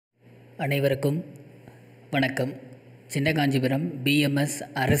அனைவருக்கும் வணக்கம். சின்ன காஞ்சிபுரம் பிஎம்எஸ்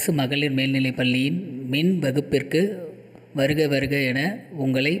அரசு மகளிர் மேல்நிலைப் பள்ளியின் மின் வகுப்பிற்கு வருக வருக என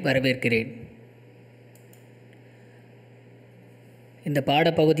உங்களை வரவேற்கிறேன். இந்த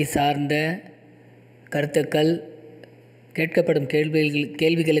பாடப்பகுதி சார்ந்த கருத்துக்கள், கேட்கப்படும்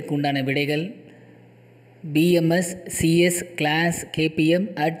கேள்விகளுக்கு உண்டான விடைகள்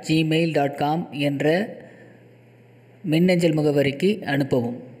bmscskpm@gmail.com என்ற மின்னஞ்சல் முகவரிக்கு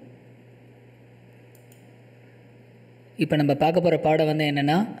அனுப்பவும். இப்போ நம்ம பார்க்க போகிற பாடம்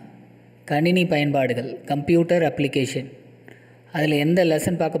என்னென்னா, கணினி பயன்பாடுகள், கம்ப்யூட்டர் அப்ளிகேஷன். அதில் எந்த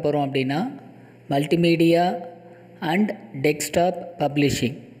லெசன் பார்க்க போகிறோம் அப்படின்னா, மல்டிமீடியா அண்ட் டெஸ்க்டாப்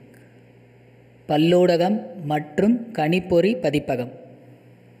பப்ளிஷிங், பல்லூடகம் மற்றும் கணிப்பொறி பதிப்பகம்,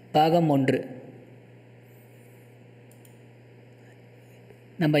 பாகம் 1.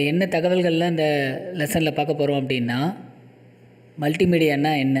 நம்ம என்ன தகவல்கள்லாம் இந்த லெசனில் பார்க்க போகிறோம் அப்படின்னா,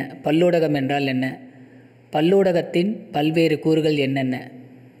 மல்டிமீடியானா என்ன, பல்லூடகம் என்றால் என்ன, பல்லூடகத்தின் பல்வேறு கூறுகள் என்னென்ன,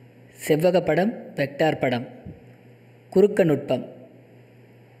 செவ்வக படம், வெக்டார் படம், குறுக்க நுட்பம்,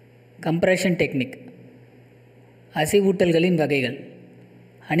 கம்ப்ரெஷன் டெக்னிக், அசைவூட்டல்களின் வகைகள்,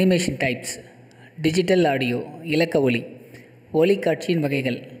 அனிமேஷன் டைப்ஸ், டிஜிட்டல் ஆடியோ, இலக்க ஒலி, ஒளிக்காட்சியின்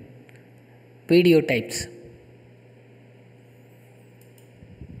வகைகள், வீடியோ டைப்ஸ்.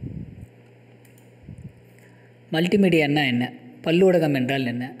 மல்டிமீடியானா என்ன, பல்லூடகம் என்றால்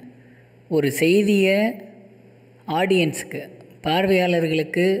என்ன? ஒரு செய்தியை ஆடியன்ஸுக்கு,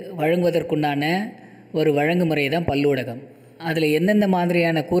 பார்வையாளர்களுக்கு வழங்குவதற்குண்டான ஒரு வழங்குமுறை தான் பல்லூடகம். அதில் எந்தெந்த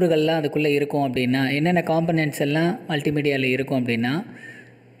மாதிரியான கூறுகள்லாம் அதுக்குள்ளே இருக்கும் அப்படின்னா, என்னென்ன காம்பனன்ட்ஸ் எல்லாம் மல்டிமீடியாவில் இருக்கும் அப்படின்னா,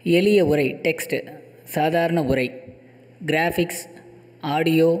 எளிய உரை, டெக்ஸ்ட்டு, சாதாரண உரை, கிராஃபிக்ஸ்,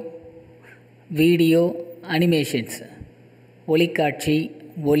 ஆடியோ, வீடியோ, அனிமேஷன்ஸ், ஒளிக்காட்சி,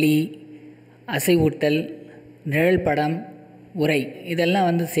 ஒலி, அசைவூட்டல், நிழல் படம், உரை,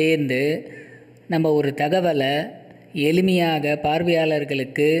 இதெல்லாம் சேர்ந்து நம்ம ஒரு தகவலை எளிமையாக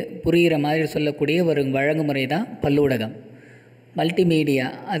பார்வையாளர்களுக்கு புரிகிற மாதிரி சொல்லக்கூடிய ஒரு வழங்குமுறை தான் பல்லூடகம். மல்டிமீடியா,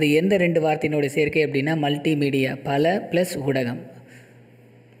 அது எந்த 2 வார்த்தையினுடைய சேர்க்கை அப்படின்னா, மல்டிமீடியா, பல ப்ளஸ் ஊடகம்.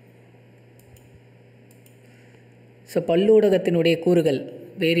 ஸோ பல்லூடகத்தினுடைய கூறுகள்,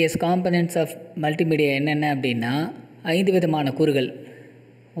 வேரியஸ் காம்பனன்ட்ஸ் ஆஃப் மல்டிமீடியா என்னென்ன அப்படின்னா, 5 விதமான கூறுகள்: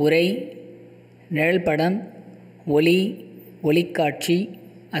 உரை, நிழல் படம், ஒலி, ஒளிக்காட்சி,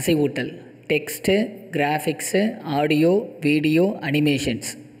 அசைவூட்டல், text, graphics, audio, video, animations.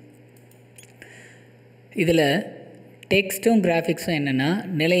 இதில் டெக்ஸ்ட்டும் கிராஃபிக்ஸும் என்னென்னா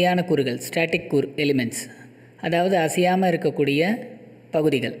நிலையான கூறுகள், ஸ்டாட்டிக் எலிமெண்ட்ஸ், அதாவது அசையாமல் இருக்கக்கூடிய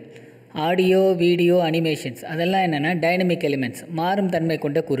பகுதிகள். ஆடியோ, வீடியோ, அனிமேஷன்ஸ் அதெல்லாம் என்னென்னா டைனமிக் எலிமெண்ட்ஸ், மாறும் தன்மை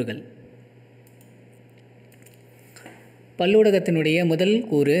கொண்ட கூறுகள். பல்லூடகத்தினுடைய முதல்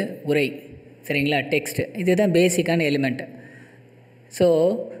கூறு உரை, சரிங்களா, டெக்ஸ்ட். இதுதான் பேசிக்கான எலிமெண்ட். ஸோ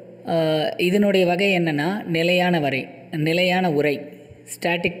இதனுடைய வகை என்னென்னா, நிலையான உரை,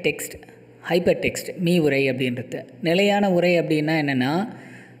 static text, hyper text, me உரை அப்படின்றது. நிலையான உரை அப்படின்னா என்னென்னா,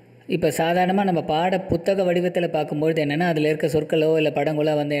 இப்போ சாதாரணமாக நம்ம புத்தக வடிவத்தில் பார்க்கும்பொழுது என்னென்னா, அதில் இருக்க சொற்களோ இல்லை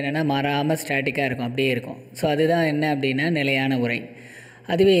படங்களோ என்னென்னா மாறாமல் ஸ்டாட்டிக்காக இருக்கும், அப்படியே இருக்கும். ஸோ அதுதான் என்ன அப்படின்னா நிலையான உரை.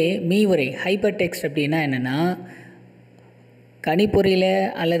 அதுவே மீ உரை, ஹைப்பர் டெக்ஸ்ட் அப்படின்னா என்னென்னா, கணிப்பொறியில்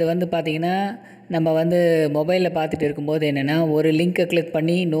அல்லது பார்த்திங்கன்னா நம்ம மொபைலில் பார்த்துட்டு இருக்கும்போது என்னென்னா, ஒரு லிங்க்கை கிளிக்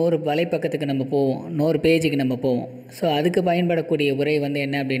பண்ணி இன்னொரு வலைப்பக்கத்துக்கு நம்ம போவோம், இன்னொரு பேஜுக்கு நம்ம போவோம். ஸோ அதுக்கு பயன்படக்கூடிய உரை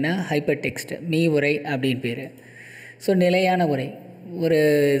என்ன அப்படின்னா ஹைப்பர் டெக்ஸ்ட், மீ உரை அப்படின்னு பேர். ஸோ நிலையான உரை, ஒரு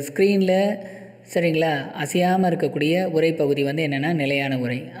ஸ்க்ரீனில், சரிங்களா, அசையாமல் இருக்கக்கூடிய உரை பகுதி என்னென்னா நிலையான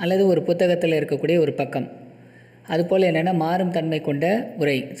உரை. அல்லது ஒரு புத்தகத்தில் இருக்கக்கூடிய ஒரு பக்கம், அதுபோல் என்னென்னா மாறும் தன்மை கொண்ட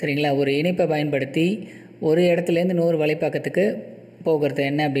உரை, சரிங்களா. ஒரு இணைப்பை பயன்படுத்தி ஒரு இடத்துலேருந்து இன்னொரு வலைப்பக்கத்துக்கு போகிறது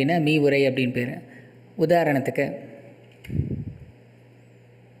என்ன அப்படின்னா மீ உரை அப்படின்னு பேர். உதாரணத்துக்கு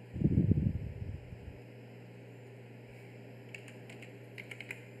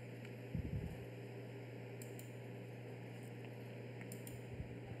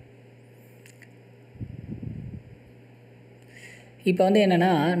இப்போ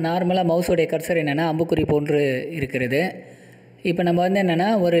என்னென்னா, நார்மலாக மவுஸோடைய கர்சர் என்னென்னா அம்புக்குறி போன்று இருக்கிறது. இப்போ நம்ம என்னென்னா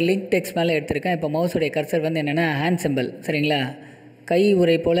ஒரு லிங்க் டெக்ஸ்ட் மேலே எடுத்திருக்கேன். இப்போ மவுஸுடைய கர்சர் என்னென்னா ஹேண்ட் சிம்பிள், சரிங்களா, கை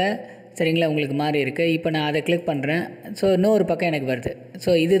உரை போல், சரிங்களா, உங்களுக்கு மாறி இருக்குது. இப்போ நான் அதை கிளிக் பண்ணுறேன். ஸோ இன்னொரு பக்கம் எனக்கு வருது. ஸோ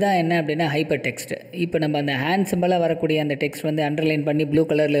இதுதான் என்ன அப்படின்னா ஹைப்பர் டெக்ஸ்ட். இப்போ நம்ம அந்த ஹேண்ட் சிம்பிளாக வரக்கூடிய அந்த டெக்ஸ்ட் அண்டர்லைன் பண்ணி ப்ளூ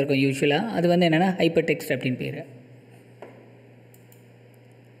கலரில் இருக்கும் யூஸ்வலாக, அது என்னென்னா ஹைப்பர் டெக்ஸ்ட் அப்படின்னு பேர்,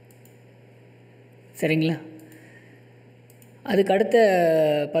 சரிங்களா. அதுக்கு அடுத்த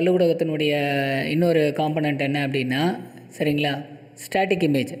பல்லூடகத்தினுடைய இன்னொரு காம்பனண்ட் என்ன அப்படின்னா, சரிங்களா, ஸ்டாட்டிக்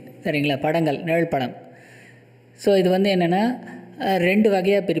இமேஜ், சரிங்களா, படங்கள், நிழல் படம். ஸோ இது என்னென்னா 2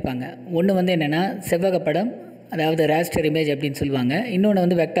 வகையாக பிரிப்பாங்க. ஒன்று என்னென்னா செவ்வக படம், அதாவது ராஸ்டர் இமேஜ் அப்படின்னு சொல்லுவாங்க. இன்னொன்று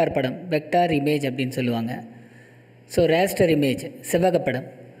வந்து வெக்டார் படம், வெக்டார் இமேஜ் அப்படின்னு சொல்லுவாங்க. ஸோ ராஸ்டர் இமேஜ் செவ்வகப்படம்,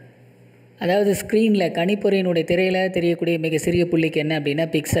 அதாவது ஸ்க்ரீனில் கணிப்பொறியினுடைய திரையில் தெரியக்கூடிய மிக சிறிய புள்ளிக்கு என்ன அப்படின்னா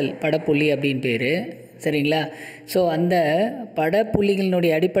பிக்சல், படப்புள்ளி அப்படின்னு பேர். சரிங்களா? ஸோ அந்த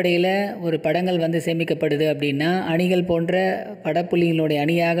படப்புள்ளிகளினுடைய அடிப்படையில் ஒரு படங்கள் வந்து சேமிக்கப்படுது அப்படின்னா, அணிகள் போன்ற படப்புள்ளிகளுடைய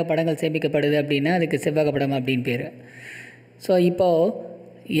அணியாக படங்கள் சேமிக்கப்படுது அப்படின்னா அதுக்கு செவ்வகப்படம் அப்படின்னு பேர். ஸோ இப்போது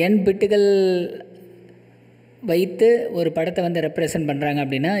n பிட்டுகள் வைத்து ஒரு படத்தை வந்து ரெப்ரசன்ட் பண்ணுறாங்க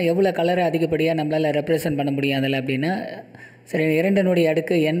அப்படின்னா எவ்வளோ கலரை அதிகப்படியாக நம்மளால் ரெப்ரசன்ட் பண்ண முடியும் அதில் அப்படின்னா, சரி 2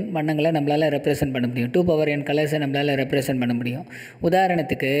 அடுக்கு n வண்ணங்களை நம்மளால் ரெப்ரசன்ட் பண்ண முடியும். 2n கலர்ஸை நம்மளால் ரெப்ரசன்ட் பண்ண முடியும்.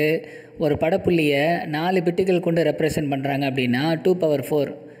 உதாரணத்துக்கு ஒரு படப்புள்ளியை 4 பிட்டுகள் கொண்டு ரெப்ரசன்ட் பண்ணுறாங்க அப்படின்னா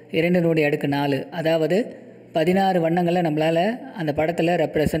 2/4 2 அடுக்கு 4, அதாவது 16 வண்ணங்களை நம்மளால் அந்த படத்தில்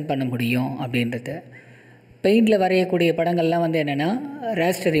ரெப்ரசன்ட் பண்ண முடியும் அப்படின்றது. பெயிண்டில் வரையக்கூடிய படங்கள்லாம் வந்து என்னென்னா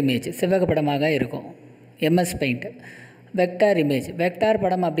ராஸ்டர் இமேஜ் செவ்வகப்படமாக இருக்கும், MS paint. Vector image, vector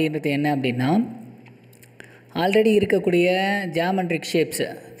படம் அப்படின்றது என்ன அப்படின்னா ஆல்ரெடி இருக்கக்கூடிய ஜாமெட்ரிக் ஷேப்ஸு,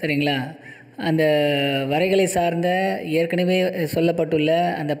 சரிங்களா, அந்த வரைகளை சார்ந்த ஏற்கனவே சொல்லப்பட்டுள்ள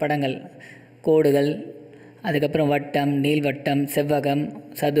அந்த படங்கள், கோடுகள், அதுக்கப்புறம் வட்டம், நீள்வட்டம், செவ்வகம்,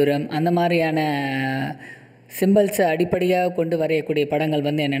 சதுரம், அந்த மாதிரியான சிம்பிள்ஸை அடிப்படையாக கொண்டு வரையக்கூடிய படங்கள்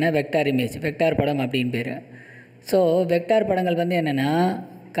வந்து என்னென்னா வெக்டார் இமேஜ், வெக்டார் படம் அப்படின்னு பேர். ஸோ வெக்டார் படங்கள் வந்து என்னென்னா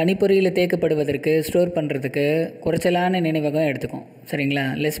கணிப்பொறியில் தேக்கப்படுவதற்கு, ஸ்டோர் பண்ணுறதுக்கு குறைச்சலான நினைவகம் எடுத்துக்கும், சரிங்களா,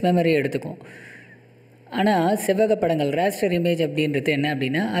 லெஸ் மெமரி எடுத்துக்கும். ஆனால் செவ்வக படங்கள் ராஸ்டர் இமேஜ் அப்படின்றது என்ன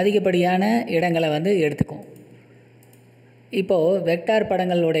அப்படின்னா அதிகப்படியான இடங்களை வந்து எடுத்துக்கும். இப்போது வெக்டார்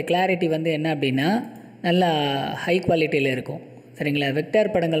படங்களோட கிளாரிட்டி வந்து என்ன அப்படின்னா நல்லா ஹை குவாலிட்டியில் இருக்கும், சரிங்களா.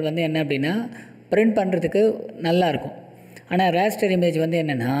 வெக்டார் படங்கள் வந்து என்ன அப்படின்னா பிரிண்ட் பண்ணுறதுக்கு நல்லாயிருக்கும். ஆனால் ராஸ்டர் இமேஜ் வந்து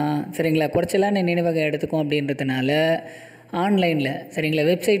என்னென்னா, சரிங்களா, குறைச்சலான நினைவகம் எடுத்துக்கும் அப்படின்றதுனால ஆன்லைனில், சரிங்களா,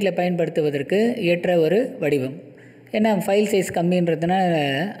 வெப்சைட்டில் பயன்படுத்துவதற்கு ஏற்ற ஒரு வடிவம். ஏன்னா ஃபைல் சைஸ் கம்மின்றதுனால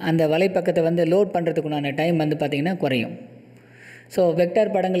அந்த வலைப்பக்கத்தை வந்து லோட் பண்ணுறதுக்குண்டான டைம் வந்து பார்த்திங்கன்னா குறையும். ஸோ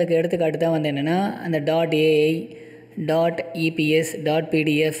வெக்டார் படங்களுக்கு எடுத்துக்காட்டு தான் வந்து என்னென்னா அந்த .ai, .eps,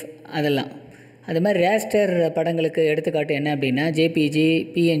 .pdf அதெல்லாம். அது மாதிரி ராஸ்டர் படங்களுக்கு எடுத்துக்காட்டு என்ன அப்படின்னா ஜேபிஜி,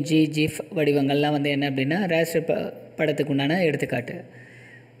 பிஎன்ஜி, ஜிஃப் வடிவங்கள்லாம் வந்து என்ன அப்படின்னா ராஸ்டர் படத்துக்கு உண்டான எடுத்துக்காட்டு.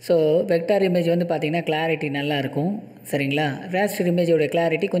 ஸோ வெக்டார் இமேஜ் வந்து பார்த்திங்கன்னா கிளாரிட்டி நல்லாயிருக்கும், சரிங்களா. ராஸ்டர் இமேஜோட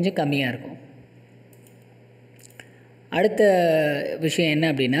கிளாரிட்டி கொஞ்சம் கம்மியாக இருக்கும். அடுத்த விஷயம் என்ன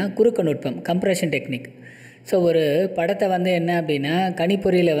அப்படின்னா குறுக்கு நுட்பம், கம்ப்ரெஷன் டெக்னிக். ஸோ ஒரு படத்தை வந்து என்ன அப்படின்னா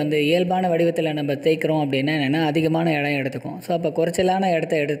கணிப்பொறியில் வந்து இயல்பான வடிவத்தில் நம்ம தேய்க்கிறோம் அப்படின்னா என்னென்னா அதிகமான இடம் எடுத்துக்கும். ஸோ அப்போ குறைச்சலான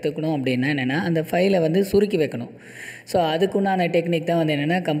இடத்த எடுத்துக்கணும் அப்படின்னா என்னென்னா அந்த ஃபைலை வந்து சுருக்கி வைக்கணும். ஸோ அதுக்குண்டான டெக்னிக் தான் வந்து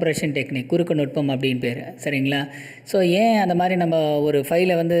என்னென்னா கம்ப்ரெஷன் டெக்னிக், குறுக்கு நுட்பம் அப்படின்னு பேர், சரிங்களா. ஸோ ஏன் அந்த மாதிரி நம்ம ஒரு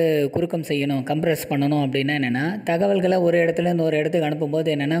ஃபைலை வந்து குறுக்கம் செய்யணும், கம்ப்ரெஸ் பண்ணணும் அப்படின்னா என்னென்னா தகவல்களை ஒரு இடத்துலேருந்து ஒரு இடத்துக்கு அனுப்பும்போது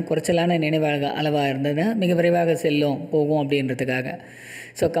என்னென்னா குறைச்சலான நினைவாக அளவாக இருந்ததுன்னா மிக விரைவாக போகும் அப்படின்றதுக்காக.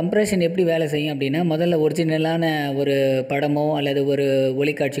 ஸோ கம்ப்ரெஷன் எப்படி வேலை செய்யும் அப்படின்னா முதல்ல ஒரிஜினலான ஒரு படமோ அல்லது ஒரு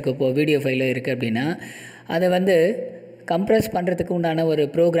ஒளிக்காட்சிக்கோ வீடியோ ஃபைலோ இருக்குது அப்படின்னா அதை வந்து கம்ப்ரெஸ் பண்ணுறதுக்கு உண்டான ஒரு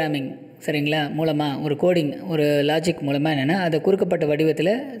ப்ரோக்ராமிங், சரிங்களா, மூலமாக ஒரு கோடிங், ஒரு லாஜிக் மூலமாக என்னென்னா அதை குறுக்கப்பட்ட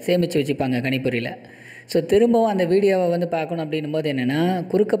வடிவத்தில் சேமித்து வச்சுப்பாங்க கணிப்பொறியில். ஸோ திரும்பவும் அந்த வீடியோவை வந்து பார்க்கணும் அப்படின்னும் போது என்னென்னா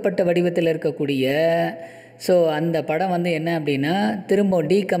குறுக்கப்பட்ட வடிவத்தில் இருக்கக்கூடிய ஸோ அந்த படம் வந்து என்ன அப்படின்னா திரும்ப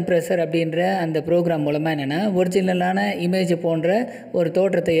டீகம்ப்ரெசர் அப்படின்ற அந்த ப்ரோக்ராம் மூலமாக என்னென்னா ஒரிஜினலான இமேஜ் போன்ற ஒரு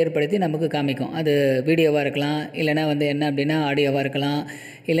தோற்றத்தை ஏற்படுத்தி நமக்கு காமிக்கும். அது வீடியோவாக இருக்கலாம், இல்லைனா வந்து என்ன அப்படின்னா ஆடியோவாக இருக்கலாம்,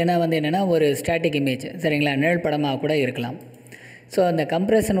 இல்லைனா வந்து என்னென்னா ஒரு ஸ்டாட்டிக் இமேஜ், சரிங்களா, நிழல் படமாக கூட இருக்கலாம். ஸோ அந்த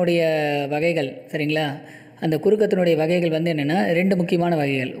கம்ப்ரெஷனுடைய வகைகள், சரிங்களா, அந்த குறுக்கத்தினுடைய வகைகள் வந்து என்னென்னா 2 முக்கியமான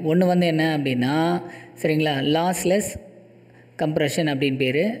வகைகள். ஒன்று வந்து என்ன அப்படின்னா, சரிங்களா, லாஸ்லெஸ் கம்ப்ரெஷன் அப்படின்னு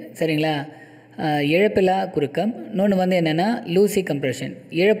பேர், சரிங்களா, இழப்பில்லா குறுக்கம். இன்னொன்று வந்து என்னென்னா லூசி கம்ப்ரெஷன்,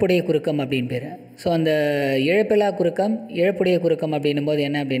 இழப்புடைய குறுக்கம் அப்படின்னு பேர். ஸோ அந்த இழப்பில்லா குறுக்கம், இழப்புடைய குறுக்கம் அப்படின்னும் போது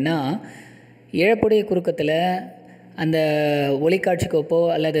என்ன அப்படின்னா இழப்புடைய குறுக்கத்தில் அந்த ஒளிக்காட்சி கோப்போ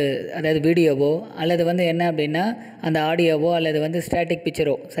அதாவது வீடியோவோ அல்லது வந்து என்ன அப்படின்னா அந்த ஆடியோவோ அல்லது வந்து ஸ்டாட்டிக்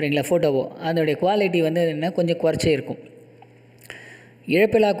பிக்சரோ, சரிங்களா, ஃபோட்டோவோ அதனுடைய குவாலிட்டி வந்து என்ன கொஞ்சம் குறைச்சி இருக்கும்.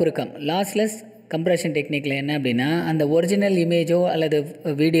 இழப்பில்லா குறுக்கம், லாஸ்லெஸ் கம்ப்ரெஷன் டெக்னிக்கில் என்ன அப்படின்னா அந்த ஒரிஜினல் இமேஜோ அல்லது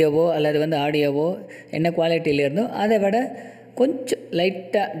வீடியோவோ அல்லது வந்து ஆடியோவோ என்ன குவாலிட்டியில் இருந்தோ அதை விட கொஞ்சம்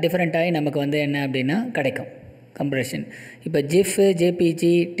லைட்டாக டிஃப்ரெண்ட்டாகி நமக்கு வந்து என்ன அப்படின்னா கிடைக்கும் கம்ப்ரெஷன். இப்போ ஜிஃப்,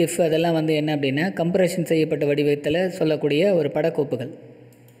 ஜேபிஜி, டிஃப் அதெல்லாம் வந்து என்ன அப்படின்னா கம்ப்ரெஷன் செய்யப்பட்ட வடிவத்தில் சொல்லக்கூடிய ஒரு படக்கோப்புகள்.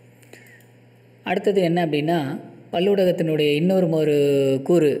 அடுத்தது என்ன அப்படின்னா பல்லூடகத்தினுடைய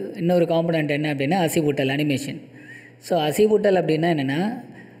இன்னொரு காம்பனண்ட் என்ன அப்படின்னா அசிவூட்டல், அனிமேஷன். ஸோ அசிவூட்டல் அப்படின்னா என்னென்னா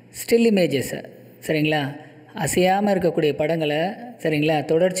ஸ்டில் இமேஜஸ், சரிங்களா, அசையாமல் இருக்கக்கூடிய படங்களை, சரிங்களா,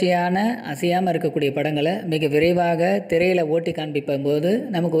 தொடர்ச்சியான அசையாமல் இருக்கக்கூடிய படங்களை மிக விரைவாக திரையில் ஓட்டி காண்பிக்கும் போது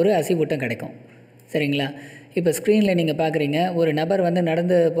நமக்கு ஒரு அசிவூட்டம் கிடைக்கும், சரிங்களா. இப்போ ஸ்க்ரீனில் நீங்கள் பார்க்குறீங்க, ஒரு நபர் வந்து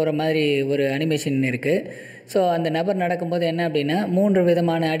நடந்து போகிற மாதிரி ஒரு அனிமேஷன் இருக்குது. ஸோ அந்த நபர் நடக்கும்போது என்ன அப்படின்னா 3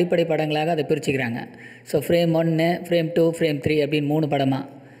 விதமான அடிப்படை படங்களாக அதை பிரிச்சுக்கிறாங்க. ஸோ ஃப்ரேம் 1, ஃப்ரேம் 2, ஃப்ரேம் 3 அப்படின்னு 3 படமாக.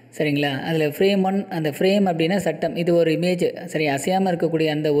 சரிங்களா? அதில் ஃப்ரேம் 1, அந்த ஃப்ரேம் அப்படின்னா சட்டம். இது ஒரு இமேஜ், சரி, அசையாமல் இருக்கக்கூடிய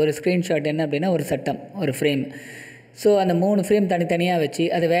அந்த ஒரு ஸ்க்ரீன்ஷாட் என்ன அப்படின்னா ஒரு சட்டம், ஒரு ஃப்ரேம். ஸோ அந்த 3 ஃப்ரேம் தனித்தனியாக வச்சு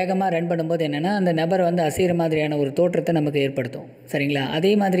அதை வேகமாக ரன் பண்ணும்போது என்னென்னா அந்த நபர் வந்து அசைகிற மாதிரியான ஒரு தோற்றத்தை நமக்கு ஏற்படுத்தும். சரிங்களா?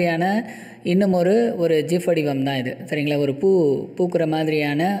 அதே மாதிரியான இன்னும் ஒரு ஜிஃப் வடிவம் தான் இது. சரிங்களா? ஒரு பூக்கிற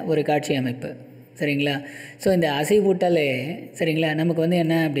மாதிரியான ஒரு காட்சி அமைப்பு. சரிங்களா? ஸோ இந்த அசைவூட்டலே சரிங்களா நமக்கு வந்து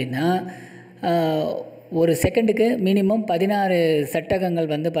என்ன அப்படின்னா ஒரு செகண்டுக்கு மினிமம் 16 சட்டகங்கள்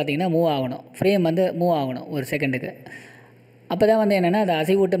வந்து பார்த்திங்கன்னா மூவ் ஆகணும். ஃப்ரேம் வந்து மூவ் ஆகணும் ஒரு செகண்டுக்கு. அப்போ தான் வந்து என்னென்னா அது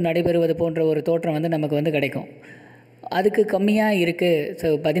அசைவூட்டம் நடைபெறுவது போன்ற ஒரு தோற்றம் வந்து நமக்கு வந்து கிடைக்கும். அதுக்கு கம்மியாக இருக்குது, ஸோ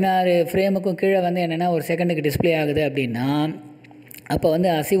 16 ஃப்ரேமுக்கும் கீழே வந்து என்னென்னா ஒரு செகண்டுக்கு டிஸ்ப்ளே ஆகுது அப்படின்னா அப்போ வந்து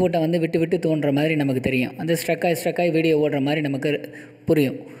அசைவூட்டம் வந்து விட்டு விட்டு தோன்ற மாதிரி நமக்கு தெரியும். அந்த ஸ்ட்ரக்காய் வீடியோ ஓடுற மாதிரி நமக்கு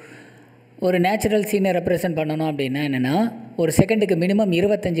புரியும். ஒரு நேச்சுரல் சீனை ரெப்ரசன்ட் பண்ணணும் அப்படின்னா என்னென்னா ஒரு செகண்டுக்கு மினிமம்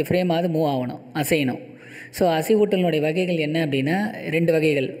 25 ஃப்ரேமாவது மூவ் ஆகணும், அசையணும். ஸோ அசைவூட்டலினுடைய வகைகள் என்ன அப்படின்னா 2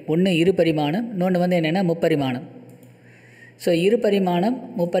 வகைகள். ஒன்று இருபரிமாணம், இன்னொன்று வந்து என்னென்னா முப்பரிமாணம். ஸோ இருபரிமாணம்,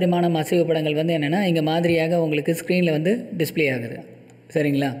 முப்பரிமாணம் அசைவு படங்கள் வந்து என்னென்னா இங்கே மாதிரியாக உங்களுக்கு ஸ்க்ரீனில் வந்து டிஸ்ப்ளே ஆகுது.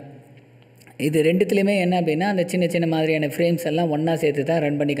 சரிங்களா? இது ரெண்டுத்துலேயுமே என்ன அப்படின்னா அந்த சின்ன சின்ன மாதிரியான ஃப்ரேம்ஸ் எல்லாம் ஒன்றா சேர்த்து தான்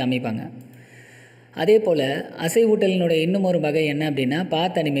ரன் பண்ணி காமிப்பாங்க. அதே போல் அசைவூட்டலினுடைய இன்னும் ஒரு வகை என்ன அப்படின்னா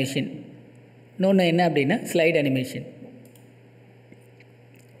பாத் அனிமேஷன், இன்னொன்று என்ன அப்படின்னா ஸ்லைட் அனிமேஷன்.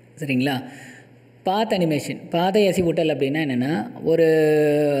 சரிங்களா? பாத் அனிமேஷன், பாதை அசைவூட்டல் அப்படின்னா என்னென்னா ஒரு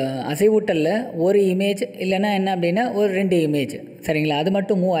அசைவூட்டலில் ஒரு இமேஜ் இல்லைன்னா என்ன அப்படின்னா ஒரு 2 இமேஜ். சரிங்களா? அது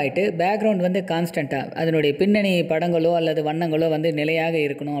மட்டும் மூவ் ஆகிட்டு பேக்ரவுண்ட் வந்து கான்ஸ்டண்ட்டாக அதனுடைய பின்னணி படங்களோ அல்லது வண்ணங்களோ வந்து நிலையாக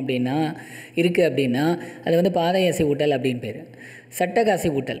இருக்கணும் அப்படின்னா அப்படின்னா அது வந்து பாதை அசைவூட்டல் அப்படின்னு பேர். சட்டக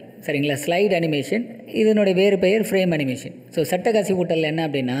அசைவூட்டல், சரிங்களா, ஸ்லைட் அனிமேஷன், இதனுடைய வேறு பெயர் ஃப்ரேம் அனிமேஷன். ஸோ சட்டக அசைவூட்டல் என்ன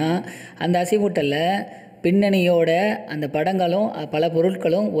அப்படின்னா அந்த அசைவூட்டலில் பின்னணியோட அந்த படங்களும் பல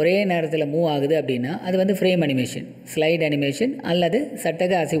பொருட்களும் ஒரே நேரத்தில் மூவ் ஆகுது அப்படின்னா அது வந்து ஃப்ரேம் அனிமேஷன், ஸ்லைட் அனிமேஷன் அல்லது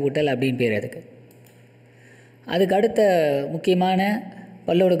சட்டக அசைவூட்டல் அப்படின்னு பேர் அதுக்கு. அதுக்கு அடுத்த முக்கியமான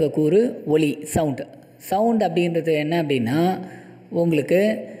பல்லொடுக்க கூறு ஒலி, சவுண்ட் அப்படின்றது என்ன அப்படின்னா உங்களுக்கு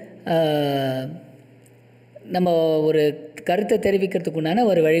நம்ம ஒரு கருத்தை தெரிவிக்கிறதுக்குண்டான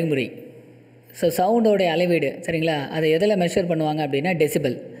ஒரு வழிமுறை. ஸோ சவுண்டோடைய அளவீடு, சரிங்களா, அதை எதில் மெஷர் பண்ணுவாங்க அப்படின்னா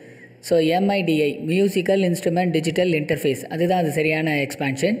decibel. So MIDI, musical instrument digital interface, அதுதான் அது சரியான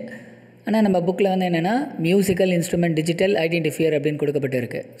எக்ஸ்பான்ஷன். ஆனால் நம்ம புக்கில் வந்து என்னென்னா மியூசிக்கல் இன்ஸ்ட்ருமெண்ட் டிஜிட்டல் ஐடென்டிஃபையர் அப்படின்னு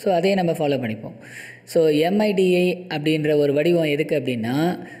கொடுக்கப்பட்டிருக்கு. ஸோ அதையே நம்ம ஃபாலோ பண்ணிப்போம். ஸோ MIDI அப்படின்ற ஒரு வடிவம் எதுக்கு அப்படின்னா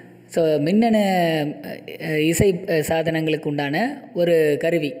ஸோ மின்னணு இசை சாதனங்களுக்கு உண்டான ஒரு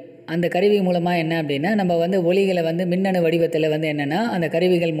கருவி. அந்த கருவி மூலமாக என்ன அப்படின்னா நம்ம வந்து ஒலிகளை வந்து மின்னணு வடிவத்தில் வந்து என்னென்னா அந்த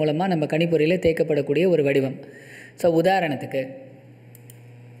கருவிகள் மூலமாக நம்ம கணிப்பொறியில் தேக்கப்படக்கூடிய ஒரு வடிவம். ஸோ உதாரணத்துக்கு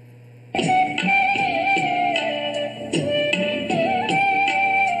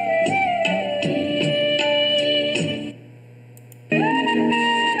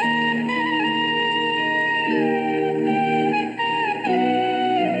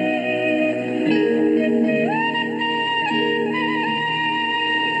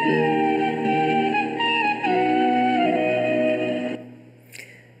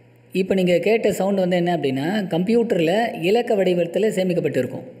இப்போ நீங்கள் கேட்ட சவுண்ட் வந்து என்ன அப்படின்னா கம்ப்யூட்டரில் இலக்க வடிவத்தில்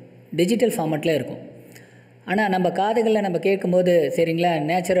சேமிக்கப்பட்டிருக்கும், டிஜிட்டல் ஃபார்மேட்டில் இருக்கும். ஆனால் நம்ம காதுகளில் நம்ம கேட்கும்போது சரிங்களா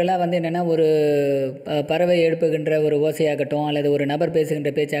நேச்சுரலாக வந்து என்னென்னா ஒரு பறவை எழுப்புகின்ற ஒரு ஓசையாகட்டும் அல்லது ஒரு நபர்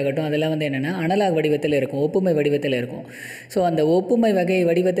பேசுகின்ற பேச்சாகட்டும் அதெல்லாம் வந்து என்னென்னா அனலாக் வடிவத்தில் இருக்கும், ஒப்புமை வடிவத்தில் இருக்கும். ஸோ அந்த ஒப்புமை வகை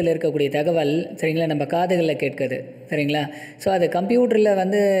வடிவத்தில் இருக்கக்கூடிய தகவல் சரிங்களா நம்ம காதுகளில் கேட்குது. சரிங்களா? ஸோ அது கம்ப்யூட்டரில்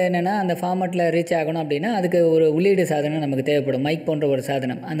வந்து என்னென்னா அந்த ஃபார்மேட்டில் ரீச் ஆகணும் அப்படின்னா அதுக்கு ஒரு உள்ளீடு சாதனம் நமக்கு தேவைப்படும், மைக் போன்ற ஒரு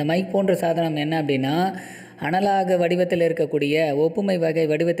சாதனம். அந்த மைக் போன்ற சாதனம் என்ன அப்படின்னா அனலாக வடிவத்தில் இருக்கக்கூடிய ஒப்புமை வகை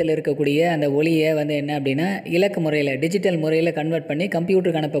வடிவத்தில் இருக்கக்கூடிய அந்த ஒலியை வந்து என்ன அப்படின்னா இலக்கு முறையில் டிஜிட்டல் முறையில் கன்வெர்ட் பண்ணி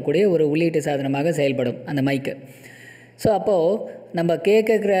கம்ப்யூட்டருக்கு அனுப்பக்கூடிய ஒரு உள்ளீட்டு சாதனமாக செயல்படும் அந்த மைக்கு. ஸோ அப்போது நம்ம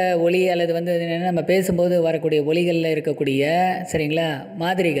கேட்குற ஒலி அல்லது வந்து என்னென்னா நம்ம பேசும்போது வரக்கூடிய ஒலிகளில் இருக்கக்கூடிய சரிங்களா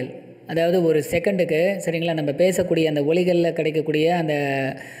மாதிரிகள், அதாவது ஒரு செகண்டுக்கு சரிங்களா நம்ம பேசக்கூடிய அந்த ஒலிகளில் கிடைக்கக்கூடிய அந்த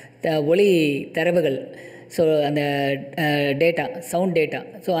ஒலி தரவுகள், ஸோ அந்த டேட்டா, சவுண்ட் டேட்டா.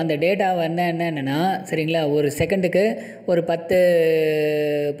 ஸோ அந்த டேட்டா வந்து என்னென்னா சரிங்களா ஒரு செகண்டுக்கு ஒரு 10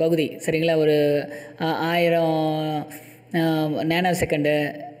 பகுதி சரிங்களா ஒரு 1000 நேனோ செகண்டு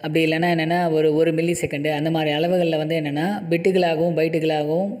அப்படி இல்லைன்னா என்னென்னா ஒரு மில்லி செகண்டு அந்த மாதிரி அளவுகளில் வந்து என்னென்னா பிட்டுகளாகவும்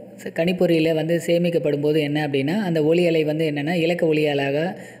பைட்டுகளாகவும் கணிப்பொறியில் வந்து சேமிக்கப்படும் போது என்ன அப்படின்னா அந்த ஒலி அலை வந்து என்னென்னா இலக்க ஒலி அலையாக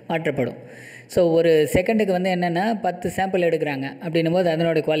மாற்றப்படும். ஸோ ஒரு செகண்டுக்கு வந்து என்னென்னா 10 சாம்பிள் எடுக்கிறாங்க அப்படின்னும் போது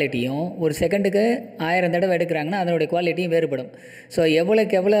அதனுடைய குவாலிட்டியும், ஒரு செகண்டுக்கு 1000 தடவை எடுக்கிறாங்கன்னா அதனுடைய குவாலிட்டியும் வேறுபடும். ஸோ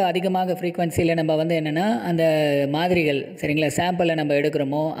எவ்வளோக்கு எவ்வளோ அதிகமாக ஃப்ரீக்வன்சியில் நம்ம வந்து என்னென்னா அந்த மாதிரிகள் சரிங்களா சாம்பிளை நம்ம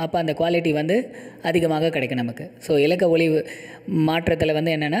எடுக்கிறோமோ அப்போ அந்த குவாலிட்டி வந்து அதிகமாக கிடைக்கும் நமக்கு. ஸோ இலக்க ஒளி மாற்றத்தில்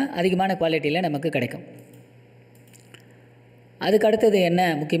வந்து என்னென்னா அதிகமான குவாலிட்டியில் நமக்கு கிடைக்கும். அதுக்கு அடுத்தது என்ன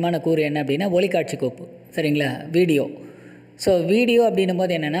முக்கியமான கூறு என்ன அப்படின்னா ஒளிக்காட்சி கோப்பு சரிங்களா, வீடியோ. ஸோ வீடியோ அப்படின்னும்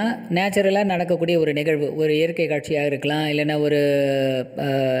போது என்னென்னா நேச்சுரலாக நடக்கக்கூடிய ஒரு நிகழ்வு, ஒரு இயற்கை காட்சியாக இருக்கலாம், இல்லைன்னா ஒரு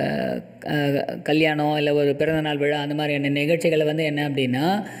கல்யாணம் இல்லை ஒரு பிறந்தநாள் விழா அந்த மாதிரியான நிகழ்ச்சிகளை வந்து என்ன அப்படின்னா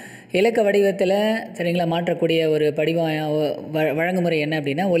இலக்க வடிவத்தில் சரிங்களா மாற்றக்கூடிய ஒரு வழங்குமுறை என்ன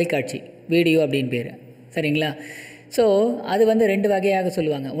அப்படின்னா ஒளிக்காட்சி வீடியோ அப்படின்னு பேர் சரிங்களா. ஸோ அது வந்து 2 வகையாக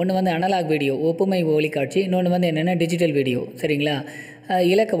சொல்லுவாங்க. ஒன்று வந்து அனலாக் வீடியோ ஒப்புமை ஒளிக்காட்சி, இன்னொன்று வந்து என்னென்னா டிஜிட்டல் வீடியோ சரிங்களா,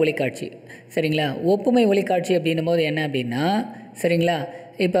 இலக்க ஒளிக்காட்சி சரிங்களா. ஒப்புமை ஒளிக்காட்சி அப்படின்னும் போது என்ன அப்படின்னா சரிங்களா,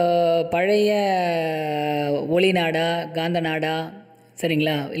 இப்போ பழைய ஒளி நாடா காந்த நாடா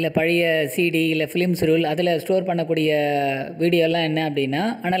சரிங்களா, இல்லை பழைய சிடி இல்லை ஃபிலிம்ஸ் ரூல் அதில் ஸ்டோர் பண்ணக்கூடிய வீடியோலாம் என்ன அப்படின்னா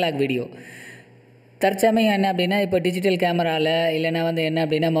அனலாக் வீடியோ. தற்சமயம் என்ன அப்படின்னா இப்போ டிஜிட்டல் கேமராவில் இல்லைன்னா வந்து என்ன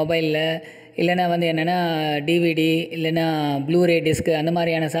அப்படின்னா மொபைலில் இல்லைனா வந்து என்னென்னா டிவிடி இல்லைன்னா ப்ளூரே டிஸ்க்கு அந்த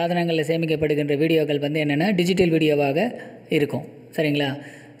மாதிரியான சாதனங்களில் சேமிக்கப்படுகின்ற வீடியோக்கள் வந்து என்னென்னா டிஜிட்டல் வீடியோவாக இருக்கும் சரிங்களா.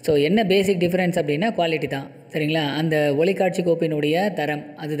 ஸோ என்ன பேசிக் டிஃப்ரென்ஸ் அப்படின்னா குவாலிட்டி தான் சரிங்களா, அந்த ஒளிக்காட்சி கோப்பினுடைய தரம்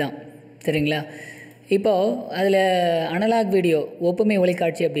அதுதான் சரிங்களா. இப்போது அதில் அனலாக் வீடியோ ஒப்புமை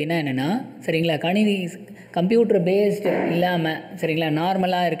ஒளிக்காட்சி அப்படின்னா என்னென்னா சரிங்களா, கம்ப்யூட்டர் பேஸ்டு இல்லாமல் சரிங்களா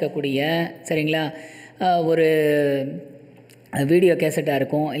நார்மலாக இருக்கக்கூடிய சரிங்களா ஒரு வீடியோ கேசட்டாக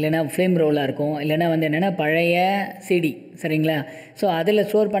இருக்கும், இல்லைனா ஃபிலிம் ரோலாக இருக்கும், இல்லைனா வந்து என்னென்னா பழைய சிடி சரிங்களா. ஸோ அதில்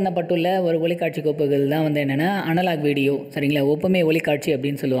ஸ்டோர் பண்ணப்பட்டுள்ள ஒரு ஒளிக்காட்சி கோப்புகள் தான் வந்து என்னென்னா அனலாக் வீடியோ சரிங்களா, ஒப்புமை ஒளிக்காட்சி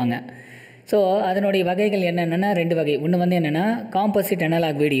அப்படின்னு சொல்லுவாங்க. ஸோ அதனுடைய வகைகள் என்னென்னா 2 வகை. ஒன்று வந்து என்னென்னா காம்போசிட்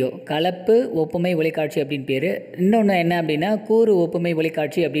அனலாக் வீடியோ கலப்பு ஒப்புமை ஒளிக்காட்சி அப்படின்னு பேர், இன்னொன்று என்ன அப்படின்னா கூறு ஒப்புமை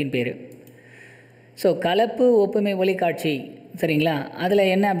ஒளிக்காட்சி அப்படின்னு பேர். ஸோ கலப்பு ஒப்புமை ஒளிக்காட்சி சரிங்களா, அதில்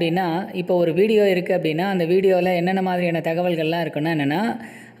என்ன அப்படின்னா இப்போ ஒரு வீடியோ இருக்குது அப்படின்னா அந்த வீடியோவில் என்னென்ன மாதிரியான தகவல்கள்லாம் இருக்குன்னா என்னென்னா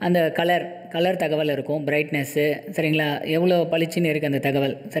அந்த கலர் தகவல் இருக்கும், பிரைட்னஸ்ஸு சரிங்களா, எவ்வளோ பளிச்சுன்னு இருக்குது அந்த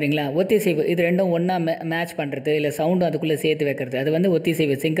தகவல் சரிங்களா, ஒத்திசைவு இது ரெண்டும் ஒன்றா மேட்ச் பண்ணுறது, இல்லை சவுண்டும் அதுக்குள்ளே சேர்த்து வைக்கிறது, அது வந்து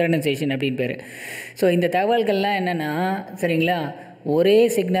ஒத்திசைவு சிங்க்ரனைசேஷன் அப்படின்னு பேர். ஸோ இந்த தகவல்கள்லாம் என்னென்னா சரிங்களா ஒரே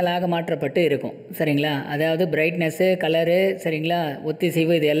சிக்னலாக மாற்றப்பட்டு இருக்கும் சரிங்களா, அதாவது பிரைட்னஸ்ஸு கலரு சரிங்களா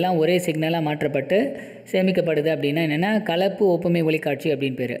ஒத்திசைவு இது எல்லாம் ஒரே சிக்னலாக மாற்றப்பட்டு சேமிக்கப்படுது அப்படின்னா என்னென்னா கலப்பு ஒப்புமை ஒளிக்காட்சி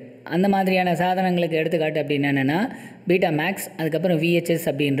அப்படின்னு பேர். அந்த மாதிரியான சாதனங்களுக்கு எடுத்துக்காட்டு அப்படின்னா என்னென்னா பீட்டா மேக்ஸ் அதுக்கப்புறம் விஹெச்எஸ்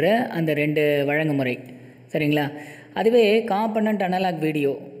அப்படின்ற அந்த 2 வழங்குமுறை சரிங்களா. அதுவே காம்பனண்ட் அனலாக்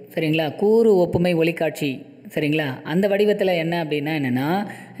வீடியோ சரிங்களா கூறு ஒப்புமை ஒளிக்காட்சி சரிங்களா, அந்த வடிவத்தில் என்ன அப்படின்னா என்னென்னா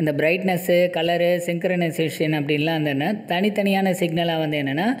இந்த பிரைட்னஸ்ஸு கலரு சிங்க்ரனைசேஷன் அப்படின்லாம் அந்த தனித்தனியான சிக்னலாக வந்து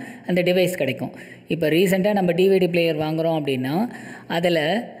என்னென்னா அந்த டிவைஸ் கிடைக்கும். இப்போ ரீசெண்டாக நம்ம டிவிடி பிளேயர் வாங்குகிறோம் அப்படின்னா அதில்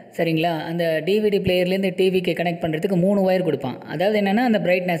சரிங்களா அந்த டிவிடி பிளேயர்லேருந்து டிவிக்கு கனெக்ட் பண்ணுறதுக்கு 3 ஒயர் கொடுப்பான். அதாவது என்னென்னா அந்த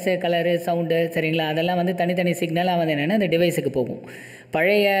பிரைட்னஸ்ஸு கலரு சவுண்டு சரிங்களா அதெல்லாம் வந்து தனித்தனி சிக்னலாக வந்து என்னென்னா அந்த டிவைஸுக்கு போகும்.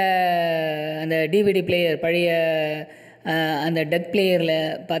 பழைய அந்த டிவிடி பிளேயர் பழைய அந்த டக் பிளேயரில்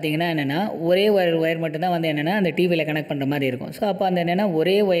பார்த்திங்கன்னா என்னென்னா ஒரே ஒயர் மட்டும்தான் வந்து என்னென்னா அந்த டிவியில் கனெக்ட் பண்ணுற மாதிரி இருக்கும். ஸோ அப்போ அந்த என்னென்னா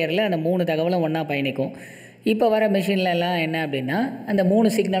ஒரே ஒயரில் அந்த 3 தகவலும் ஒன்றா பயணிக்கும். இப்போ வர மிஷின்லலாம் என்ன அப்படின்னா அந்த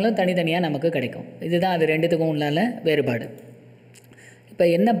 3 சிக்னலும் தனித்தனியாக நமக்கு கிடைக்கும். இதுதான் அது 2த்துக்கும் உள்ள வேறுபாடு. இப்போ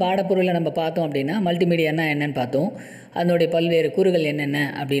என்ன பாடப்பொருளை நம்ம பார்த்தோம் அப்படின்னா மல்டிமீடியானா என்னென்னு பார்த்தோம், அதனுடைய பல்வேறு கூறுகள் என்னென்ன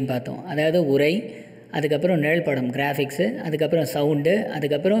அப்படின்னு பார்த்தோம். அதாவது உரை, அதுக்கப்புறம் நிழல் படம் கிராஃபிக்ஸு, அதுக்கப்புறம் சவுண்டு,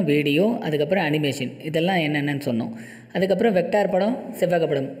 அதுக்கப்புறம் வீடியோ, அதுக்கப்புறம் அனிமேஷன் இதெல்லாம் என்னென்னு சொன்னோம். அதுக்கப்புறம் வெக்டார் படம் செவ்வக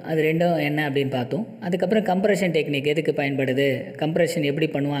படம் அது 2ம் என்ன அப்படின்னு பார்த்தோம். அதுக்கப்புறம் கம்ப்ரெஷன் டெக்னிக் எதுக்கு பயன்படுது, கம்ப்ரெஷன் எப்படி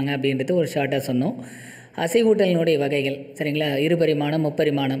பண்ணுவாங்க அப்படின்றது ஒரு ஷார்ட்டாக சொன்னோம். அசைவூட்டலினுடைய வகைகள் சரிங்களா, 2 பரிமாணம் 3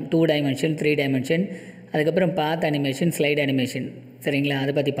 பரிமாணம் 2 டைமென்ஷன் 3 டைமென்ஷன், அதுக்கப்புறம் பாத் அனிமேஷன் ஸ்லைட் அனிமேஷன் சரிங்களா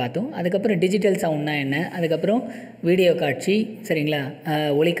அதை பற்றி பார்த்தோம். அதுக்கப்புறம் டிஜிட்டல் சவுண்ட்னா என்ன, அதுக்கப்புறம் வீடியோ காட்சி சரிங்களா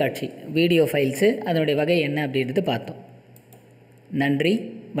ஒளிக்காட்சி வீடியோ ஃபைல்ஸு அதனுடைய வகை என்ன அப்படின்றது பார்த்தோம். நன்றி,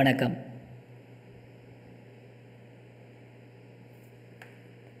 வணக்கம்.